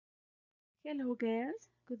Hello girls,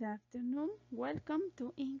 good afternoon. Welcome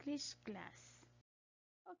to English class.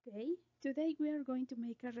 Okay, today we are going to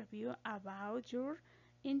make a review about your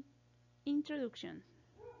introduction.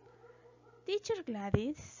 Teacher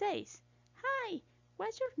Gladys says, "Hi,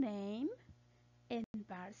 what's your name?" And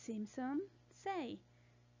Bart Simpson say,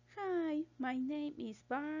 "Hi, my name is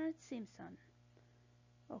Bart Simpson."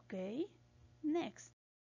 Okay, next.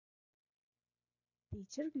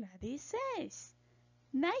 Teacher Gladys says,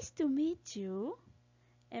 "Nice to meet you."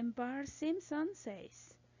 And Bart Simpson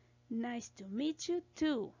says, "Nice to meet you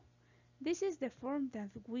too." This is the form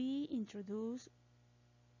that we introduce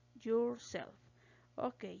yourself.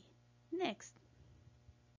 Okay, next.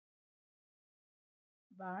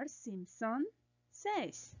 Bart Simpson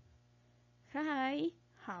says, "Hi,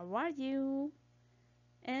 how are you?"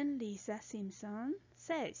 And Lisa Simpson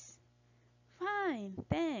says, "Fine,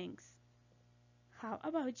 thanks. How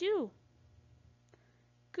about you?"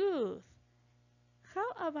 "Good. How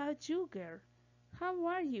about you, girl? How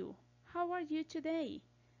are you? How are you today?"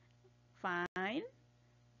 "Fine,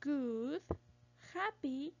 good,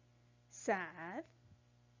 happy, sad,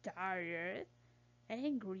 tired,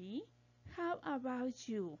 angry. How about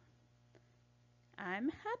you?" "I'm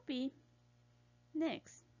happy."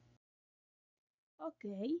 Next.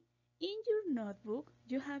 Okay, in your notebook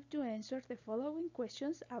you have to answer the following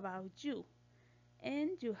questions about you,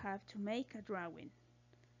 and you have to make a drawing.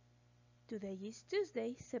 Today is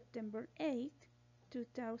Tuesday, September 8th,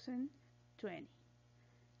 2020.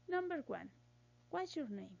 Number 1. What's your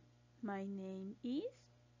name? My name is...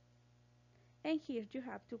 And here you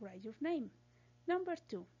have to write your name. Number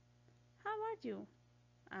 2. How are you?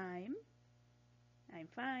 I'm... I'm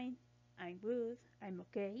fine. I'm good. I'm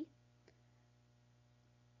okay.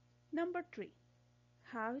 Number 3.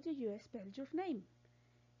 How do you spell your name?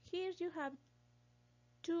 Here you have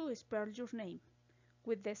to spell your name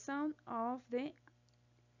with the sound of the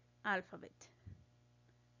alphabet.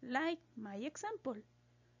 Like my example.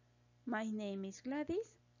 My name is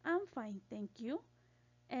Gladys. I'm fine, thank you.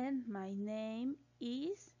 And my name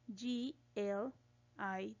is Gladys.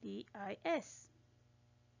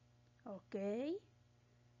 Okay,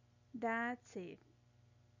 that's it.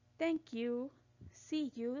 Thank you.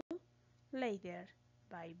 See you later.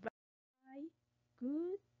 Bye bye.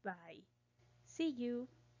 Goodbye. See you.